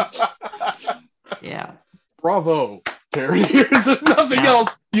comes. Yeah. Bravo, Terriers. If nothing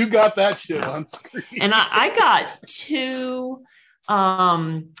else, you got that shit on screen. And I got 2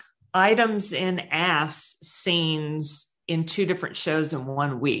 items in ass scenes in 2 different shows in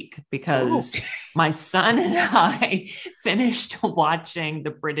 1 week because my son and I finished watching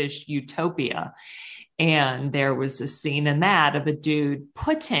the British Utopia. And there was a scene in that of a dude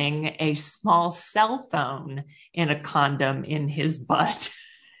putting a small cell phone in a condom in his butt.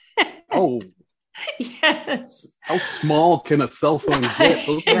 Oh. Yes. How small can a cell phone get?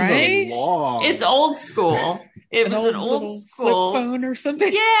 Those things Right? are long. It's old school. It was an old school flip phone or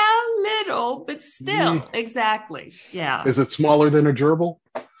something. Yeah, little, but still, exactly. Yeah. Is it smaller than a gerbil?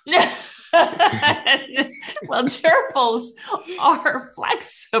 Well, gerbils are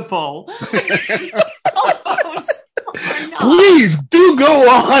flexible. Cell phones are not. Please do go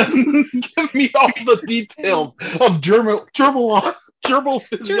on. Give me all the details of gerbil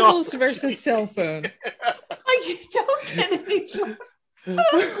Gerbils versus cell phone. Like, you don't get any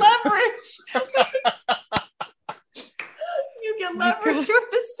leverage. You get leverage with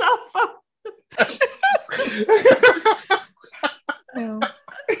the cell phone. No.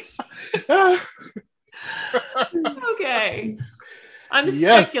 Okay. I'm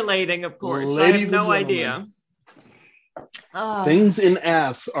speculating, of course. I have no idea. Things in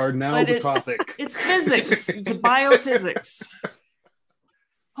ass are now the topic. It's physics. It's biophysics.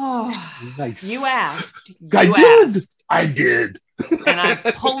 Oh, nice. You asked. I did. And I'm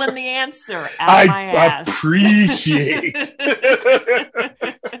pulling the answer out of my ass. I appreciate.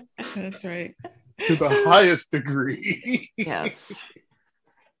 That's right. To the highest degree. Yes.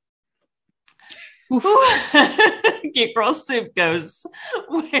 Geek Girl Soup goes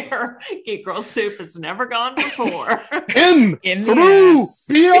where Geek Girl Soup has never gone before. In through,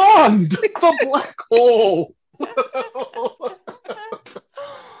 beyond the black hole.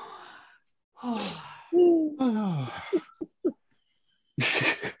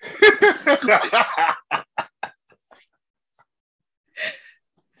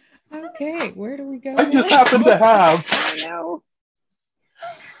 Okay, where do we go? I just happen to have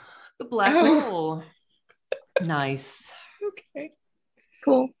the black hole. Nice. Okay.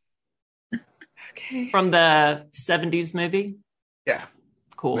 Cool. Okay. From the 70s movie? Yeah.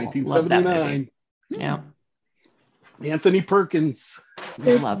 Cool. 1979. Yeah. Anthony Perkins.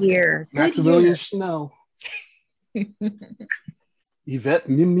 Good year. Maximilian Schnell. Yvette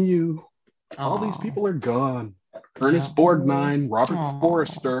Mimieux. All these people are gone. Ernest Borgnine, Robert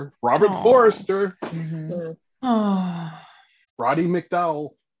Forrester. Mm-hmm. Roddy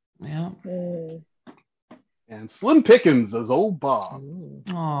McDowell. Yeah. And Slim Pickens as old Bob.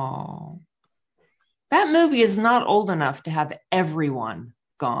 Oh. That movie is not old enough to have everyone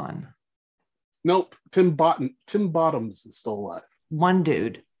gone. Nope. Tim Bottoms is still alive. One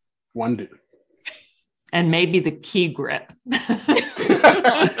dude. And maybe the key grip.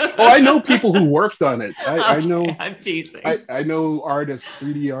 Well, I know people who worked on it. I know. I'm teasing. I know artists,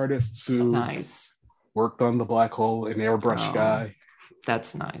 3D artists who worked on the black hole, an airbrush guy.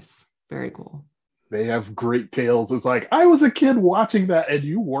 That's nice. Very cool. They have great tales. It's like, I was a kid watching that and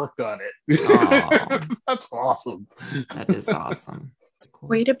you worked on it. That's awesome. That is awesome. Cool.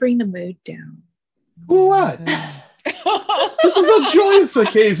 Way to bring the mood down. What? This is a joyous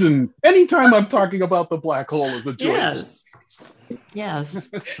occasion. Anytime I'm talking about the black hole is a joy. Yes.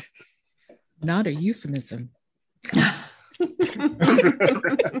 Not a euphemism.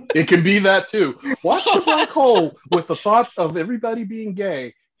 It can be that too. Watch the black hole with the thought of everybody being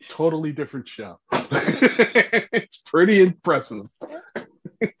gay. Totally different show. It's pretty impressive.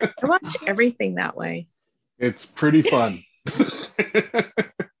 I watch everything that way. It's pretty fun.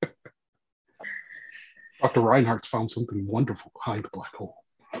 Dr. Reinhardt's found something wonderful behind the black hole.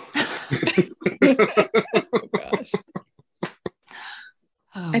 Oh, gosh.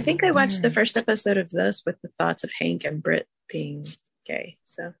 I think I watched the first episode of this with the thoughts of Hank and Britt being gay.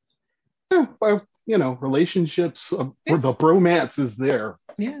 So, yeah, well, relationships, where the bromance is there,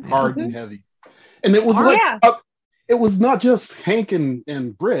 hard and heavy. And it was it was not just Hank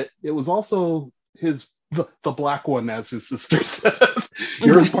and Britt. It was also the black one, as his sister says.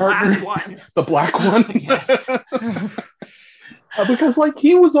 Your partner, the black one. Yes. Because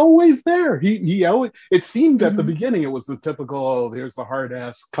he was always there. He always, it seemed at the beginning it was the typical, here's the hard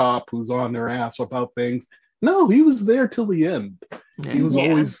ass cop who's on their ass about things. No, he was there till the end. He was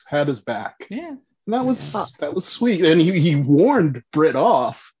always had his back. Yeah. And that was sweet. And he warned Britt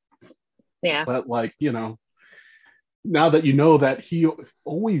off Yeah. But like, now that you know that he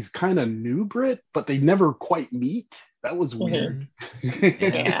always kind of knew Britt, but they never quite meet, that was weird.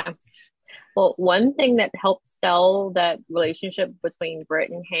 Yeah. Well, one thing that helped sell that relationship between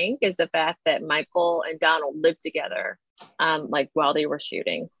Britt and Hank is the fact that Michael and Donald lived together, like while they were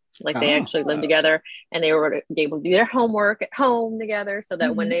shooting. Like they actually lived together, and they were able to do their homework at home together, so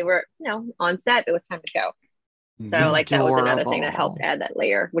that when they were, on set, it was time to go. So like that was another thing that helped add that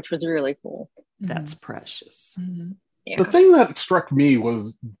layer, which was really cool. That's precious. Yeah. The thing that struck me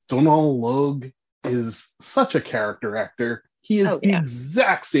was Donald Logue is such a character actor. He is the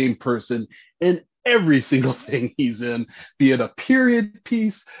exact same person in every single thing he's in, be it a period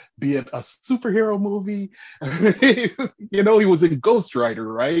piece, be it a superhero movie. He was in Ghost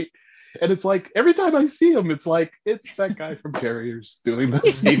Rider, right? And it's like every time I see him, it's like it's that guy from Terriers doing the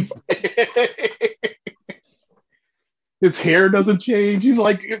same thing. His hair doesn't change. He's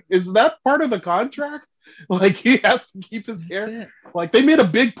like, is that part of the contract? Like he has to keep his hair. Like they made a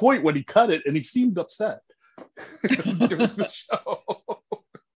big point when he cut it, and he seemed upset during the show.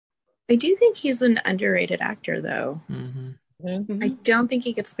 I do think he's an underrated actor, though. I don't think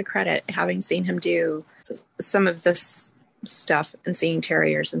he gets the credit, having seen him do some of this stuff and seeing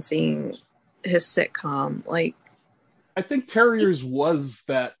Terriers and seeing his sitcom. Like, I think Terriers was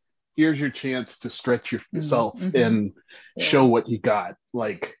that. Here's your chance to stretch yourself and show what you got.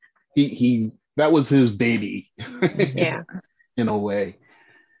 Like he that was his baby, in a way.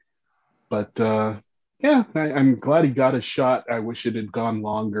 But I'm glad he got a shot. I wish it had gone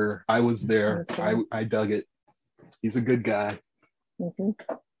longer. I was there. I dug it. He's a good guy,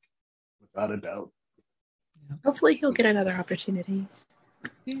 without a doubt. Hopefully, he'll get another opportunity.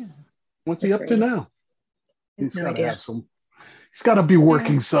 Yeah. What's he up to now? He's got to have some. He's got to be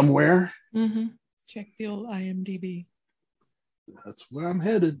working somewhere. Check the old IMDb. That's where I'm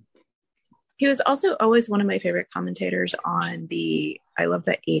headed. He was also always one of my favorite commentators on the I Love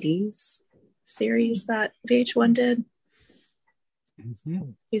the 80s series that VH1 did.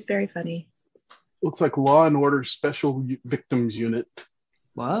 He's very funny. Looks like Law and Order Special Victims Unit.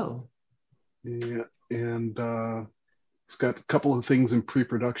 Whoa. Yeah, and it's got a couple of things in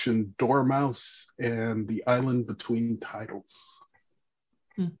pre-production: Dormouse and The Island Between Titles.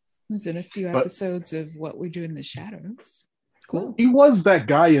 Was in a few episodes of What We Do in the Shadows. Cool. He was that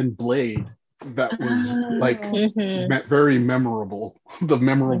guy in Blade that was very memorable. The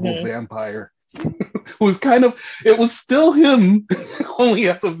memorable vampire. It was still him, only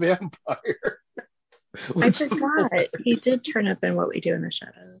as a vampire. I forgot. He did turn up in What We Do in the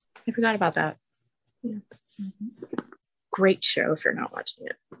Shadows. I forgot about that. Yeah. Great show if you're not watching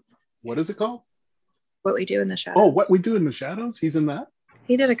it. What is it called? What We Do in the Shadows. Oh, What We Do in the Shadows? He's in that?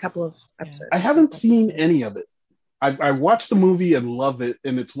 He did a couple of episodes. I haven't seen any of it. I watched the movie and love it,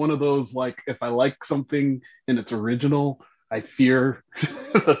 and it's one of those, like, if I like something and it's original, I fear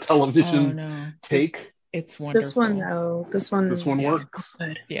the television take. It's wonderful. This one works.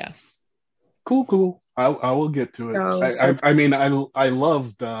 Good. Yes. Cool. I will get to it. I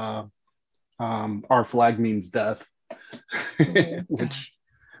loved Our Flag Means Death, which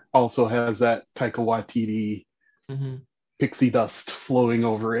also has that Taika Waititi pixie dust flowing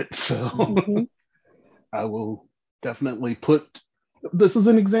over it. So I will definitely this is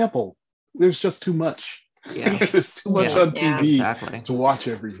an example. There's just too much. There's too much on TV to watch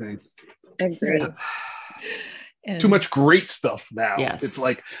everything. Agree. And too much great stuff now. Yes. It's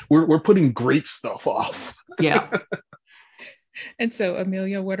like we're putting great stuff off. Yeah. And so,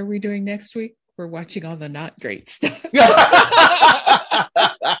 Amelia, what are we doing next week? We're watching all the not great stuff.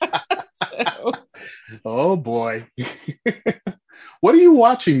 Oh boy. What are you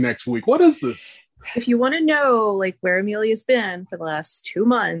watching next week? What is this? If you want to know like where Amelia's been for the last 2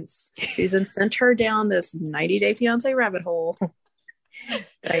 months, Susan sent her down this 90-day fiance rabbit hole.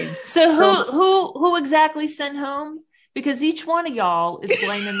 So who exactly sent home? Because each one of y'all is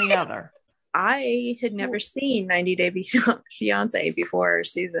blaming the other. I had never seen 90 Day Fiance before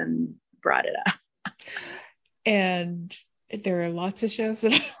Susan brought it up. And there are lots of shows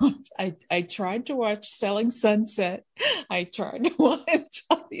that I watch. I tried to watch Selling Sunset. I tried to watch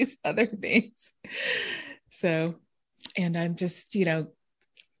all these other things. So, and I'm just,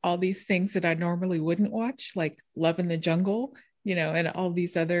 all these things that I normally wouldn't watch, like Love in the Jungle, and all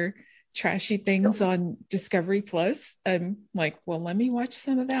these other trashy things on Discovery Plus. I'm like, well, let me watch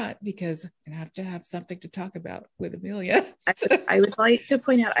some of that because I have to have something to talk about with Amelia. I would like to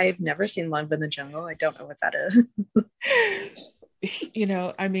point out I've never seen Love in the Jungle. I don't know what that is.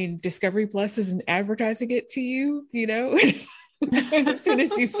 Discovery Plus isn't advertising it to you, as soon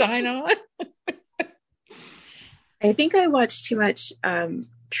as you sign on. I think I watched too much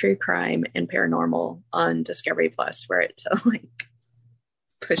true crime and paranormal on Discovery Plus for it to like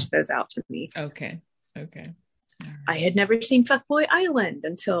push those out to me. Okay. I had never seen Fuckboy Island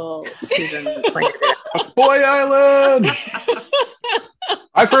until Susan pointed it out. Fuckboy Island.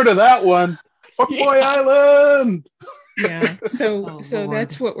 I've heard of that one. Fuckboy Island. Yeah. So Lord.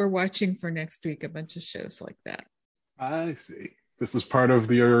 that's what we're watching for next week. A bunch of shows like that. I see. This is part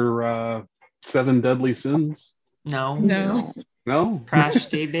of your 7 Deadly Sins. No. No. Trash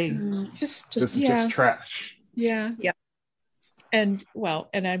TV. Just This is yeah. just trash. Yeah. Yeah. And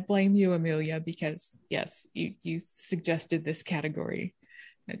I blame you, Amelia, because yes, you suggested this category.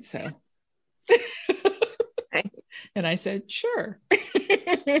 And so and I said, sure.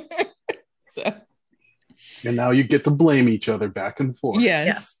 So And now you get to blame each other back and forth.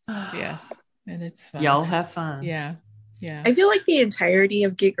 yes. Yes. And it's fun. Y'all have fun. Yeah. I feel like the entirety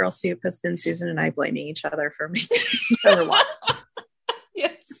of Geek Girl Soup has been Susan and I blaming each other for making each other watch.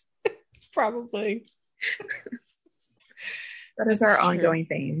 Yes. Probably. That is That's our true. ongoing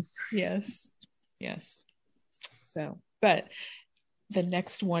theme. Yes. So, but the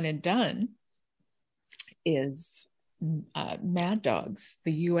next one and done is Mad Dogs,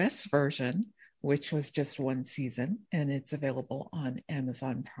 the US version, which was just 1 season, and it's available on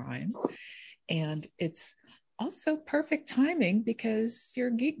Amazon Prime. And it's also perfect timing because your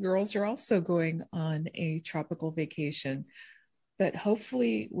geek girls are also going on a tropical vacation, but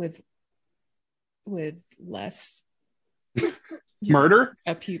hopefully with less Murder?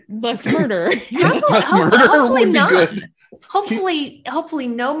 Less murder. Hopefully would be none. good. Hopefully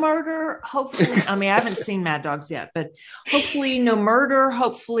no murder. Hopefully, I mean, I haven't seen Mad Dogs yet, but hopefully no murder.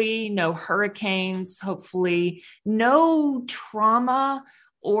 Hopefully no hurricanes. Hopefully no trauma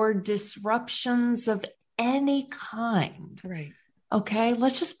or disruptions of any kind. Right. Okay,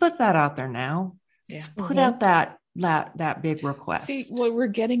 let's just put that out there now. Yeah. Let's put out that big request. See, well, we're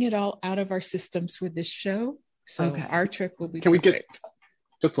getting it all out of our systems with this show, so Okay. our trip will be. Can we get perfect.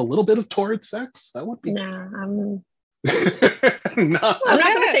 just a little bit of torrid sex? That would be. No, I'm No. not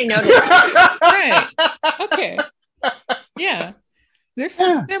going to say no to that. Right. Okay. Yeah.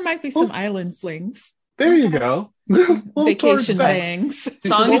 There might be some island flings, There you go. Little torrid vacation sex. bangs, You should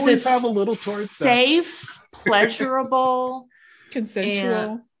As long as always it's have a little torrid sex. safe, pleasurable,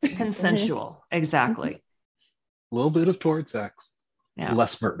 consensual. consensual. Exactly. A little bit of torrid sex. Yeah.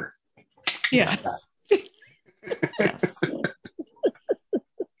 Less murder. Yeah. Yes.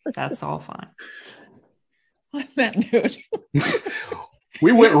 That's all fine. On that note,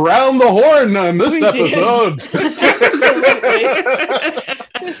 We went round the horn on this We did. episode.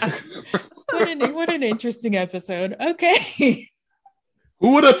 what an interesting episode. Okay.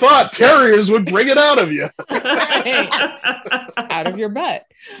 Who would have thought terriers would bring it out of you? Out of your butt.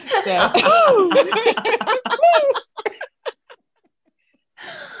 So.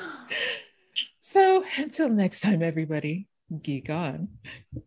 So until next time, everybody, geek on.